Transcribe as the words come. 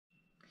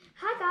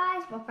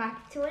welcome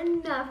back to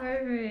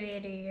another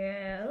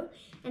video.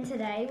 And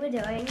today we're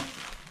doing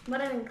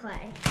modeling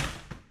clay.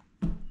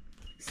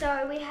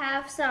 So we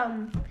have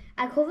some,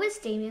 I call this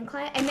demon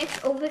clay. I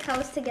mixed all the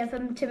colours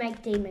together to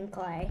make demon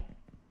clay.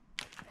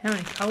 How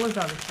many colours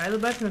are there,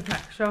 Caleb? Open the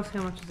pack. Show us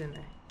how much is in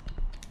there.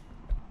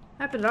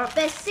 Wrap it up.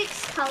 There's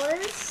 6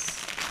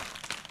 colours,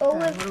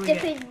 all Okay, with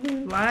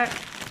different... Black,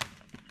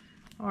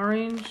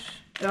 orange,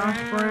 dark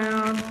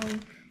brown,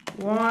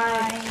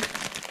 white,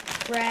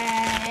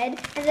 red,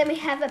 and then we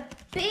have a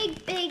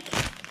big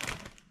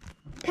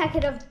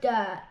packet of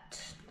dirt.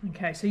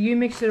 Okay, so you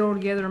mixed it all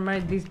together and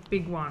made this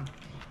big one.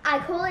 I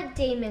call it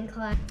demon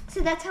clay. So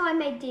that's how I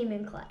made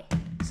demon clay.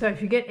 So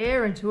if you get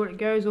air into it, it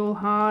goes all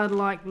hard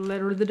like the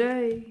letter of the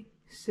day,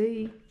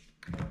 C.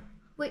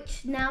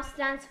 Which now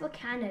stands for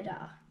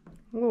Canada.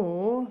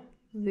 Or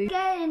the...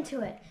 Get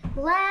into it.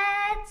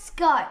 Let's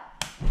go.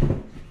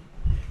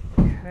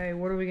 Okay,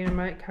 what are we going to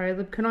make,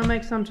 Caleb? Can I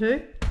make some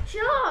too?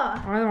 Sure.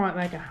 I might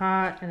make a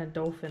heart and a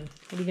dolphin.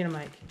 What are you going to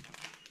make?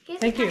 Here's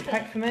Thank the you,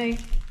 pack for me.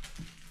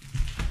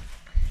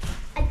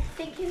 I'm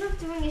thinking of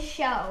doing a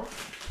shell.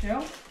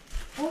 Shell?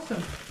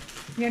 Awesome.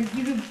 Yeah,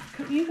 you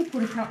could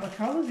put a couple of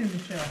colours in the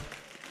shell.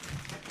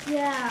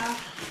 Yeah.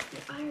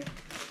 I'm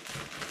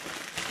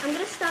going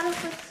to start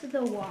off with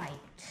the white.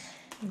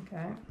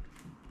 Okay.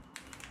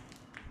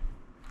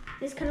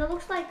 This kind of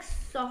looks like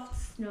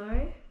soft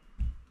snow.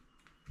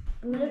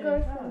 I'm going to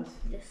go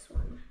for this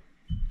one.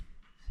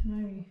 So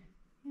maybe,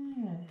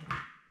 yeah.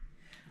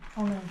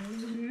 I'm going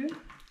to do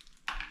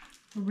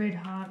a red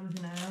heart with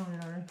an arrow in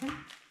it, I reckon.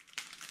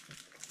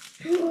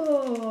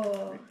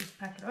 Oh. Break this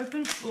packet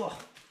open. Oh.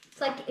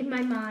 It's like in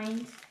my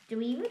mind, do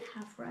we even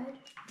have red?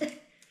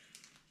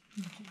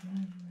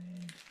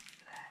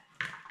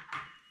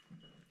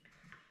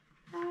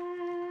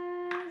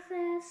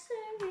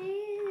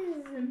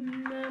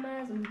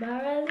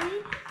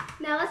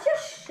 Now let's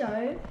just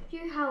show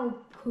you how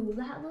cool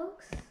that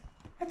looks.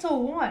 That's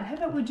all white. How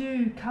about we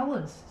do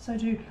colours? So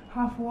do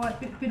half white,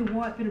 bit of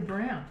white, bit of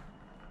brown.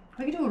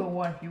 We can do it all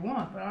white if you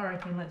want, but I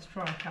reckon let's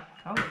try a couple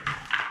of colours.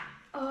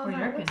 Oh, What do you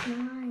that looks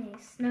reckon?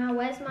 nice. Now,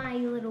 where's my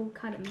little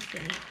cutting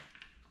machine?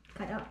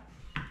 Cut up.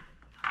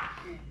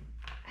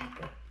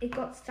 It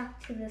got stuck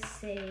to the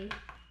sea.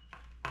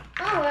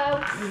 Oh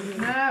well.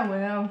 Ah,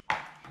 well.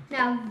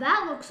 Now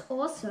that looks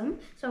awesome.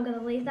 So I'm going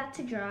to leave that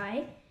to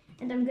dry.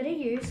 And I'm going to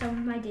use some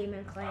of my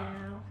demon clay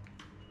now.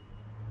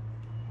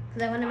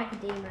 Because I want to make a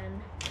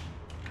demon.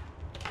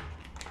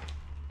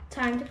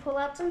 Time to pull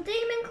out some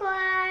demon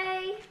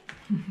clay.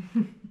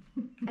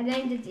 I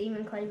named it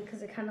demon clay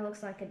because it kind of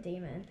looks like a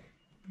demon.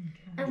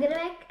 Okay. I'm going to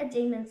make a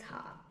demon's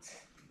heart.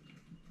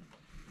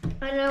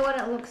 I know what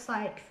it looks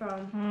like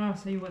from... Ah,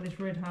 so you got this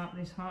red heart,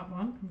 this heart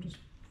one. I'm just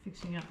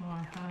fixing up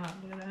my heart.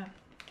 Look at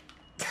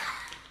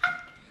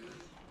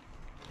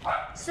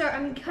that. So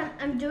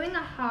I'm doing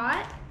a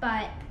heart,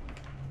 but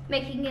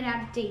making it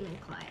out of demon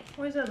clay.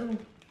 Where's that little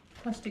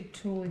plastic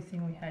tooly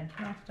thing we had?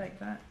 Can I take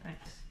that?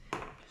 Thanks.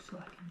 Just so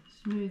I can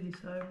smooth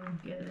this over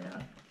and get it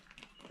out.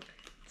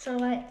 So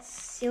let's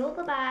seal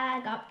the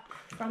bag up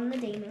from the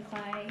demon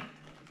clay.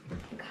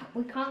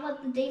 We can't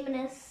let the demon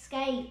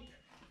escape.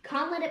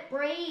 Can't let it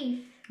breathe.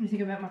 What do you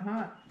think about my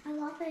heart? I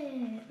love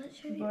it. Let's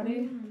show you.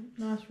 Body,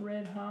 nice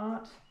red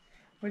heart.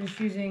 We're just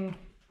using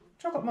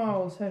chocolate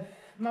moulds. So if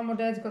Mum or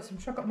Dad's got some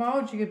chocolate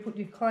moulds, you could put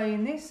your clay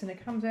in this and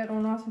it comes out all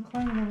nice and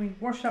clean, and then we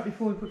wash it up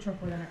before we put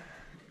chocolate in it.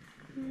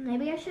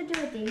 Maybe I should do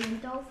a demon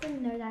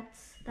dolphin. No, that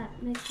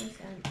makes no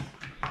sense.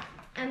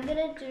 I'm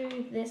gonna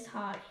do this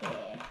heart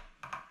here.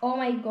 Oh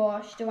my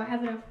gosh, do I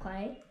have enough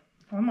clay?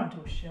 I might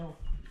do a shell.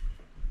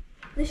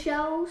 The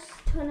shells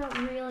turn out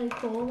really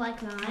cool,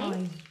 like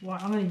mine.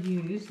 I'm going to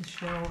use the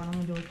shell and I'm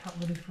going to do a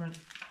couple of different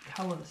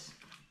colours.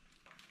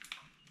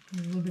 A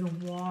little bit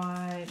of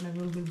white, maybe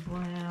a little bit of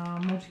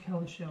brown,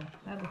 multicolour shell.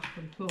 That looks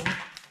pretty cool.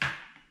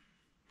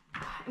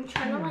 I'm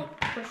trying to like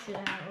push it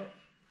out.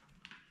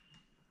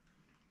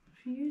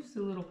 If you use this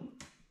little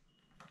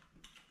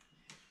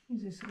thing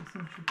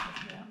to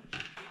push it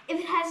out. If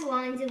it has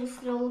lines, it will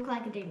still look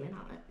like a demon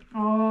heart.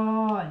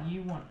 Oh, I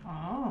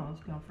was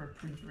going for a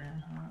pretty brown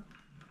heart.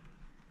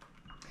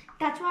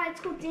 That's why it's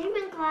called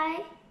demon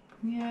clay.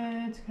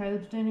 Yeah, it's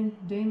Caleb's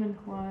demon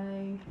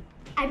clay.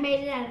 I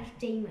made it out of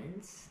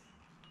demons.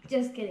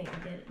 Just kidding, I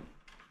didn't.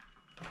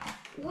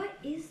 What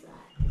is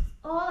that?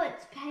 Oh,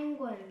 it's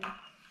penguin. I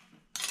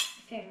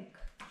think.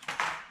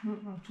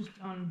 I've just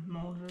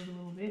unmolded it a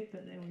little bit,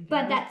 but there we go.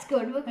 But that's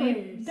good because...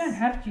 You don't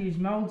have to use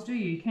moulds, do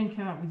you? You can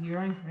come up with your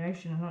own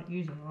creation and not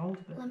using moulds.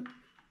 But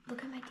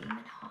look at my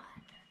demon heart.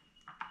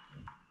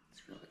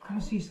 It's really cool. Can I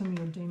see some of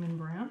your demon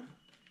brown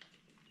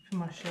for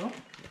my shell?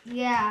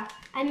 Yeah,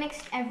 I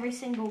mixed every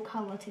single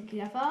colour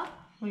together.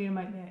 What are you going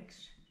to make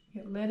next?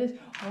 You got letters.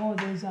 Oh,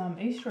 there's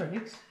Easter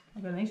eggs.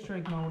 I've got an Easter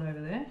egg mould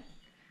over there.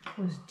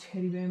 There's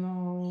teddy bear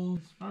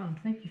molds. Fun.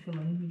 Thank you for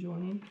letting me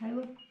join in,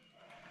 Caleb.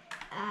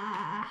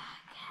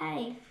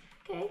 Okay.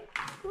 Okay,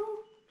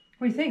 cool.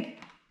 What do you think?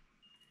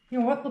 You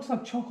know what? Looks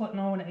like chocolate and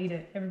I want to eat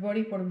it.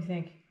 Everybody, what do we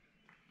think?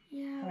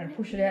 Yeah. I'm going to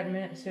push it out in a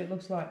minute and see what it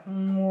looks like.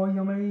 Oh,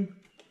 yummy.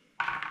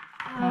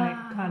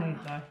 Okay.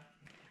 it though.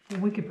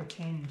 Well, we could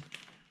pretend.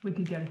 We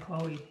could go to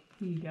Chloe.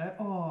 Here you go.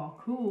 Oh,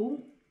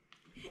 cool.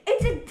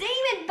 It's a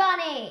demon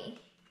bunny.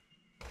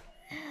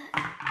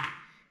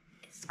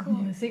 It's cool.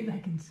 Yeah, I think they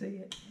can see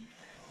it.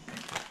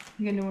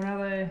 You're going to do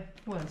another...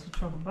 Well, it's a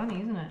chocolate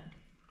bunny, isn't it?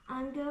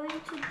 I'm going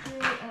to do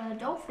a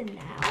dolphin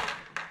now.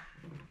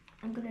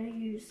 I'm going to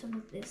use some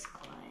of this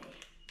clay.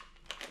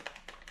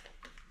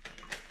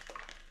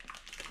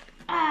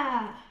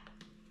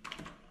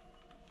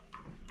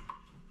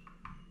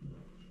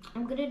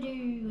 I'm going to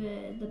do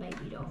the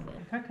baby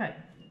dolphin. Cupcake.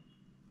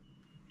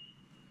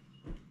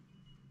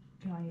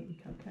 Can I eat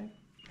your cupcake?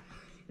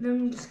 And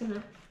I'm just going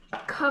to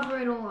cover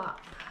it all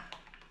up.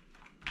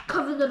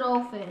 Cover the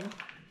dolphin.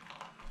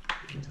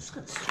 Just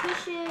going to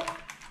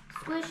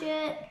squish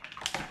it.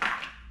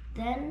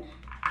 Then,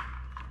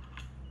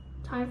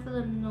 time for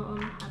the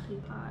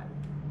non-happy part.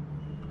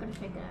 I'm going to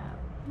take it out.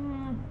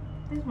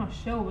 There's my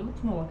shell. It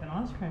looks more like an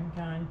ice cream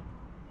cone.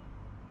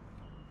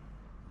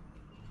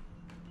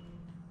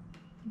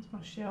 That's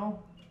my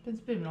shell. It's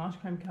a bit of an ice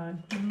cream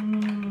cone.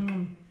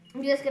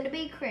 I'm just going to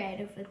be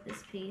creative with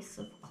this piece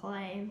of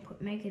clay and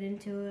make it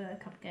into a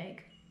cupcake.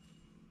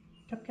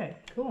 Cupcake,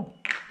 cool.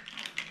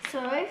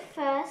 So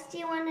first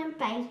you want to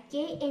bake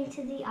it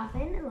into the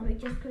oven. Let me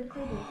just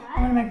quickly do that.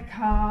 I'm going to make a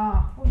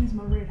car. Oh, here's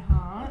my red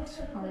heart.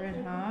 My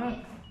red heart.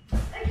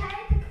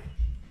 Okay,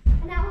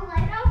 an hour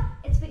later,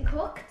 it's been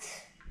cooked.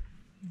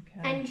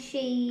 Okay. And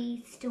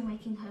she's still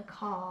making her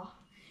car.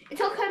 It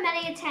took her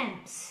many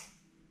attempts.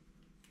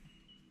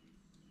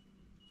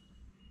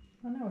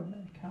 I know I've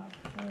made a car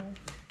before.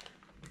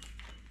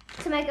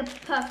 To make a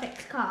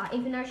perfect car,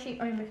 even though she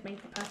almost made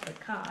the perfect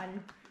car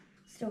and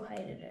still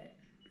hated it.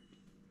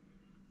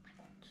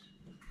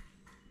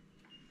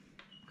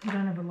 I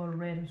don't have a lot of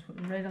red. I'm just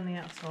putting red on the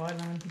outside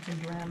and I'm putting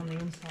brown on the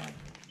inside.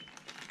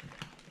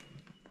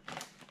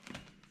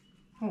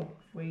 Oh,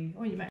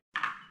 you make.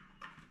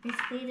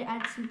 Basically to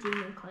add some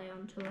demon clay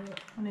onto it.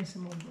 I need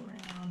some more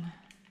brown.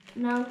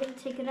 Now I'm going to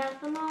take it out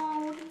of the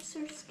mold. I'm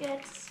so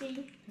scared to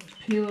see. Just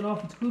peel it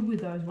off. It's good with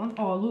those ones.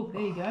 Oh, look,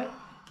 there you go.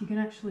 You can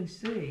actually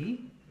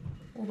see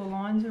all the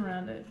lines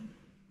around it.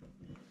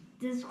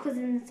 This is because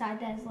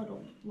inside there's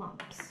little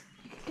lumps.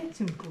 You could get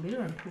some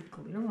glitter and put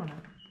glitter on it.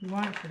 We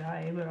won't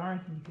today, but I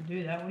reckon you could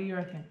do that. What do you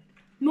reckon?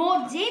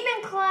 More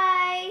demon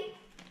clay!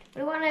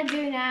 What do we want to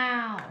do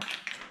now?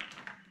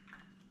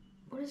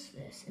 What is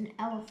this? An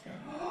elephant.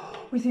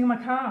 What do you think of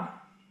my car?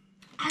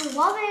 I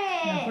love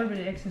Now, it! put a bit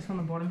of excess on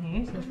the bottom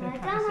here, so let's go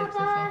Like cut this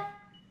excess off.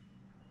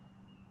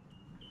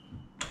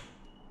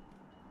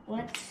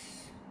 Let's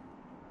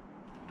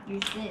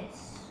use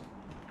this.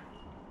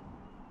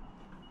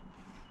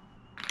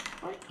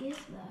 What is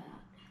that?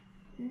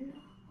 No.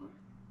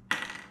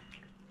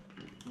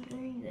 I'm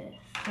doing this.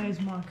 There's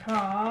my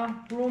car.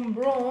 Broom,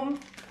 broom.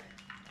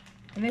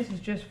 And this is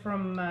just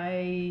from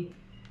a...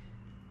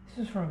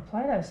 This is from a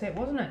Play-Doh set,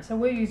 wasn't it? So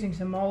we're using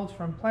some molds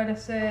from Play-Doh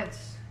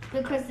sets.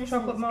 Because this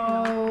chocolate is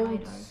kind of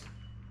like molds.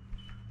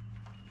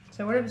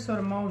 So whatever sort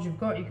of mold you've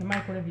got, you can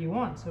make whatever you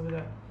want. So we've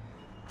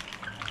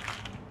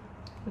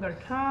got a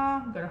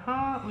car, we've got a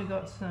heart, we've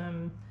got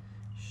some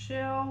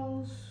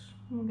shells,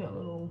 we've got a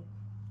little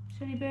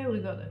teddy bear,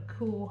 we've got the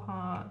cool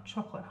heart,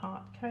 chocolate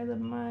heart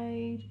Caleb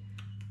made,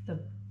 the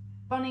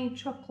bunny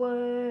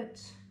chocolate,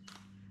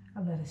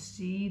 a letter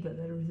C, the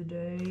letter of the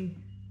day,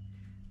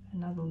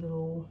 another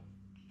little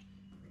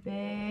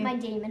bear. My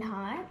demon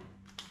heart.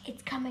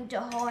 It's coming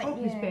to haunt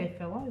you. This bear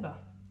fell over.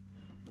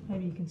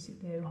 Maybe you can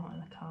sit there behind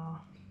the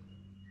car.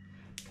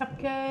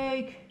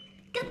 Cupcake!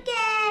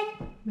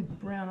 Cupcake! With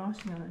brown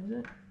icing on it, is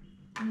it?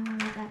 No,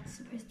 that's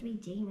supposed to be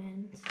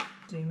demons.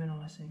 Demon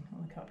icing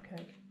on the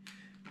cupcake.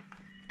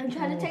 I'm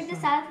trying to take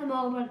this out of the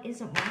mold, but it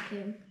isn't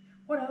working.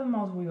 What other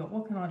molds have we got?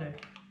 What can I do?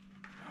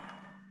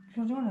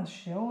 Should I do another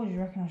shell or do you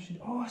reckon I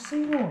should? Oh, a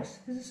seahorse.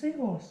 There's a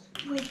seahorse.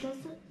 Wait, does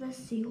the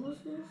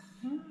seahorses?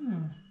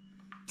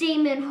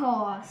 Demon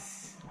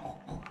horse.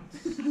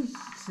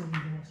 Silly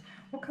horse.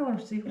 What colour are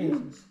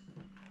seahorses?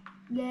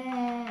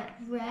 Yeah,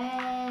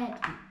 red.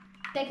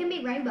 They can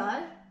be rainbow.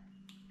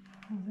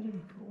 Oh, that'd be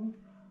cool.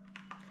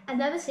 I've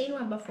never seen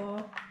one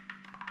before.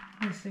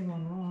 I've seen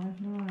one live.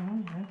 No,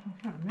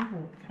 I can't remember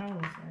what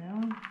colours they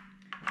are.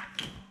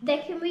 They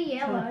can be So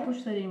yellow. I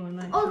push that in when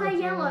they. Oh, they're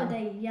yellow.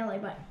 They're yellow,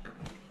 but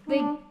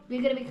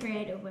we're gonna be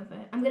creative with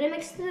it. I'm gonna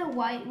mix the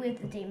white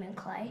with the demon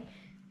clay.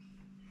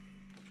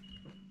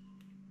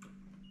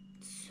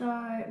 So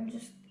I'm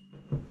just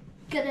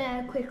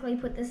gonna quickly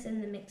put this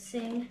in the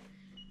mixing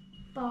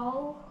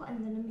bowl,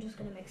 and then I'm just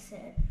gonna mix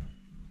it.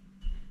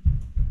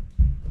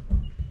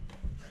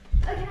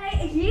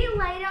 Okay, a year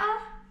later,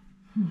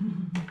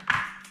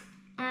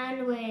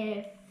 and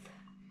we've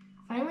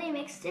finally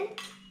mixed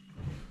it.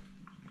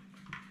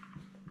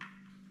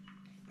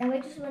 And we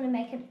just want to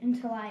make it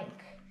into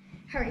like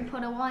Harry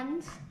Potter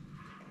ones.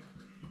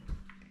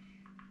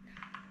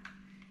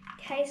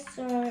 Okay,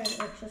 so let's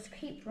just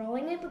keep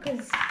rolling it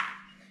because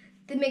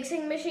the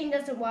mixing machine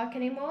doesn't work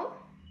anymore.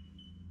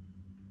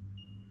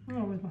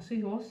 Oh, where's my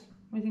seahorse?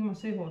 What do you think of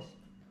my seahorse?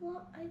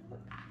 What? I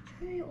want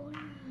cherry orange.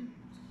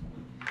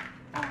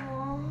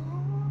 Aww.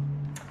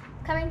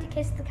 coming to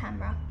kiss the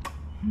camera.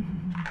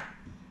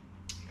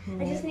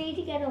 Cool. I just need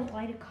to get a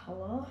lighter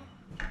colour.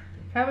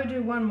 How about we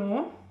do one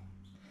more?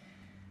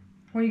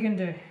 What are you going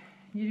to do?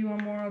 You do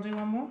one more, I'll do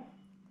one more?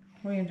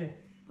 What are you going to do?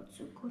 What's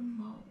a good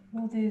mold?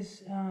 Well,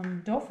 there's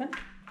dolphin.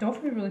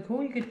 Dolphin would be really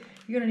cool. You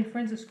got any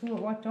friends at school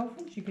that like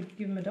dolphins? You could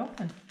give them a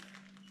dolphin.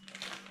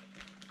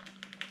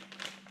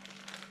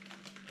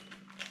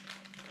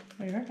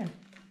 What do you reckon?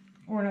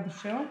 Or another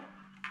shell.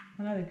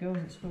 I know the girls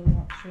at school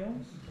like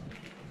shells.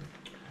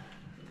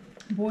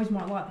 Boys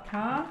might like the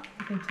car.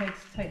 You can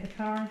take the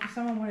car in for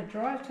someone when it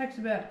dries. It takes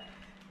about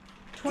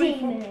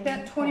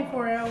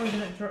 24 hours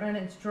and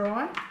it's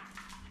dry.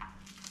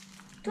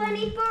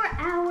 24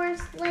 hours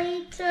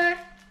later.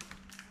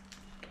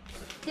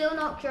 Still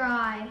not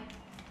dry.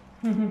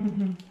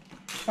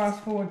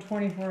 Fast forward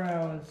 24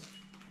 hours.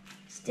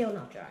 Still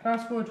not dry.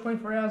 Fast forward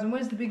 24 hours, and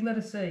where's the big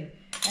letter C?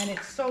 And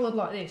it's solid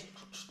like this.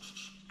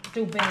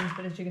 Still bends,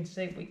 but as you can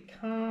see, we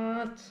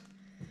can't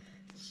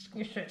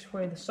squish it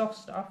where the soft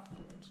stuff,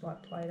 it's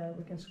like Play-Doh,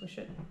 we can squish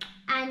it.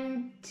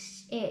 And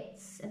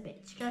it's a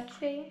bit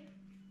stretchy.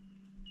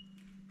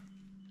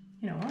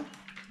 You know what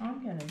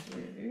I'm going to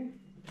do?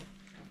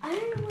 I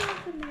don't know what I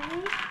can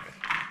make.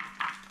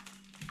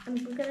 I'm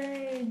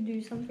gonna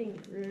do something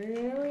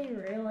really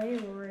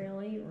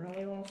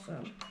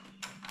awesome.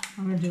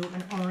 I'm going to do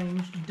an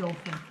orange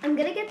dolphin. I'm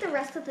gonna get the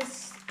rest of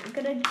this. I'm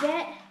gonna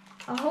get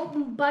a whole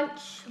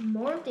bunch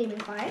more demon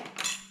clay.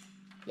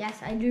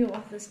 Yes, I do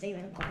love this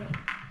demon clay.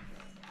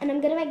 And I'm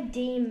gonna make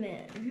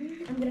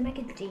demon. I'm gonna make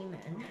a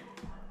demon.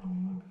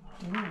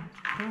 Yeah,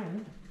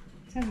 cool.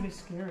 Sounds a bit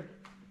scary.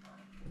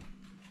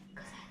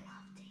 Because I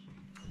love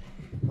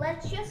demons.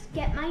 Let's just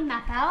get my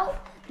map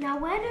out. Now,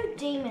 where do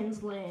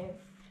demons live?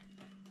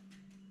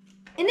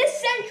 In the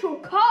Central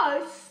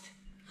Coast?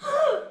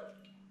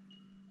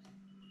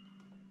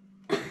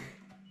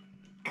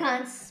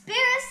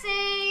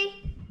 Conspiracy!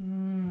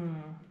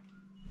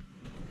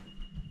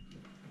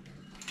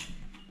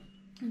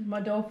 My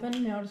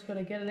dolphin, now I just got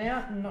to get it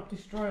out and not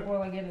destroy it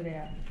while I get it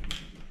out.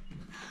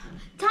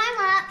 Time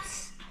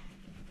lapse!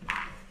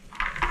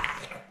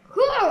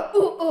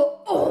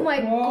 Oh my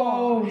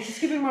Whoa, gosh!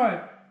 skipping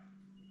rope.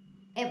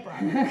 It broke.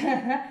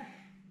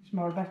 Just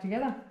mold it back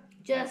together.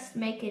 Just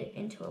make it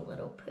into a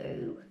little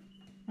poo.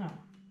 Oh,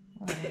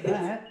 I don't need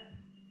that.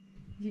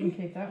 You can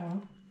keep that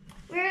one.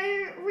 We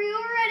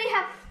already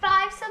have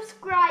 5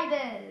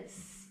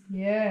 subscribers.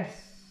 Yes.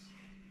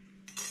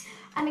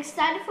 I'm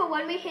excited for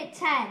when we hit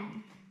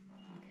 10.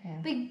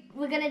 Okay.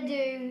 We're gonna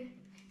do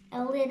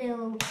a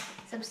little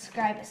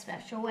subscriber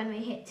special when we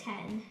hit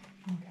 10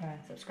 Okay.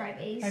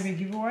 subscribers. Maybe a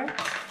giveaway,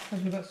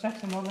 because we've got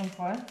stacks of modelling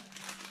clay.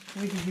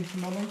 We could give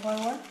some modelling clay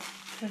away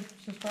to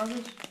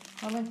subscribers.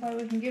 Modelling clay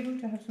we can give them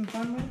to have some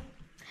fun with.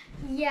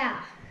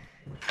 Yeah.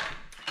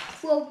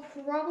 We'll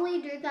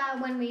probably do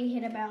that when we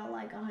hit about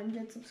like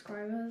 100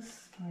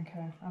 subscribers.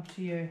 Okay, up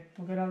to you.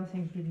 We've got other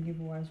things we can give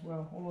away as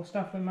well. All the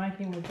stuff we're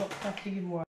making, we've got stuff to give away.